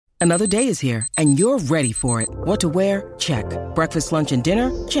Another day is here, and you're ready for it. What to wear? Check. Breakfast, lunch, and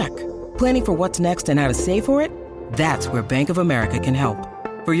dinner? Check. Planning for what's next and how to save for it? That's where Bank of America can help.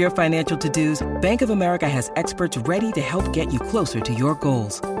 For your financial to-dos, Bank of America has experts ready to help get you closer to your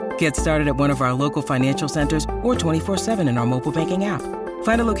goals. Get started at one of our local financial centers or 24/7 in our mobile banking app.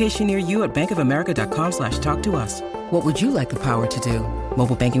 Find a location near you at bankofamerica.com/talktous. What would you like the power to do?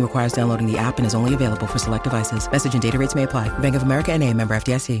 Mobile banking requires downloading the app and is only available for select devices. Message and data rates may apply. Bank of America N.A., member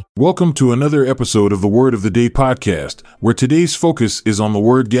FDIC. Welcome to another episode of the Word of the Day podcast, where today's focus is on the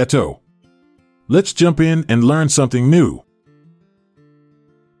word gâteau. Let's jump in and learn something new.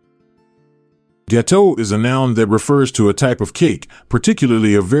 Gâteau is a noun that refers to a type of cake,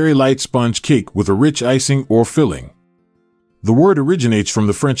 particularly a very light sponge cake with a rich icing or filling. The word originates from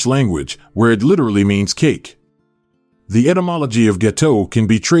the French language, where it literally means cake. The etymology of gâteau can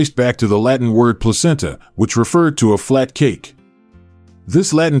be traced back to the Latin word placenta, which referred to a flat cake.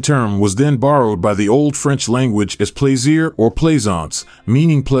 This Latin term was then borrowed by the Old French language as plaisir or plaisance,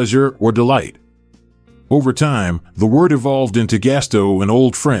 meaning pleasure or delight. Over time, the word evolved into Gâteau in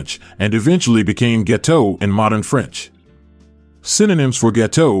Old French and eventually became gâteau in modern French. Synonyms for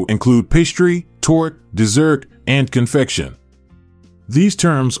gâteau include pastry, torte, dessert, and confection. These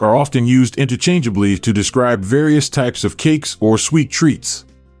terms are often used interchangeably to describe various types of cakes or sweet treats.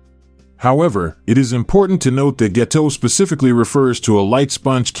 However, it is important to note that gâteau specifically refers to a light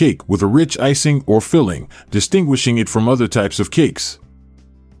sponge cake with a rich icing or filling, distinguishing it from other types of cakes.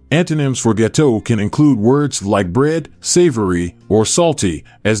 Antonyms for gâteau can include words like bread, savory, or salty,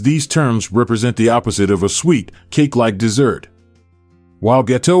 as these terms represent the opposite of a sweet, cake-like dessert. While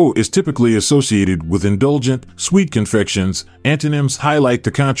gâteau is typically associated with indulgent, sweet confections, antonyms highlight the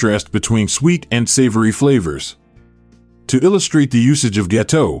contrast between sweet and savory flavors. To illustrate the usage of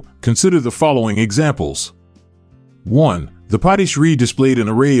gâteau, consider the following examples. 1. The pâtisserie displayed an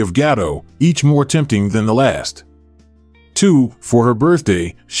array of gâteaux, each more tempting than the last. 2. For her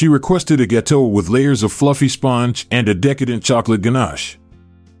birthday, she requested a gâteau with layers of fluffy sponge and a decadent chocolate ganache.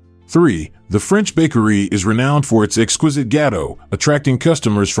 3. The French bakery is renowned for its exquisite gâteau, attracting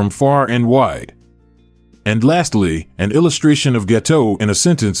customers from far and wide. And lastly, an illustration of gâteau in a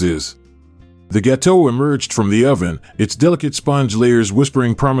sentence is: the gâteau emerged from the oven, its delicate sponge layers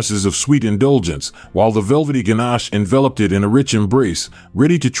whispering promises of sweet indulgence, while the velvety ganache enveloped it in a rich embrace,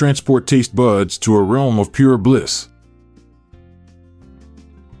 ready to transport taste buds to a realm of pure bliss.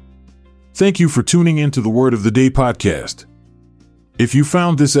 Thank you for tuning in to the Word of the Day podcast. If you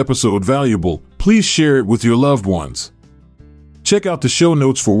found this episode valuable, please share it with your loved ones. Check out the show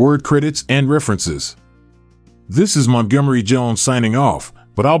notes for word credits and references. This is Montgomery Jones signing off,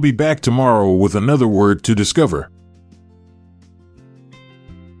 but I'll be back tomorrow with another word to discover.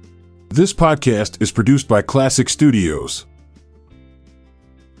 This podcast is produced by Classic Studios.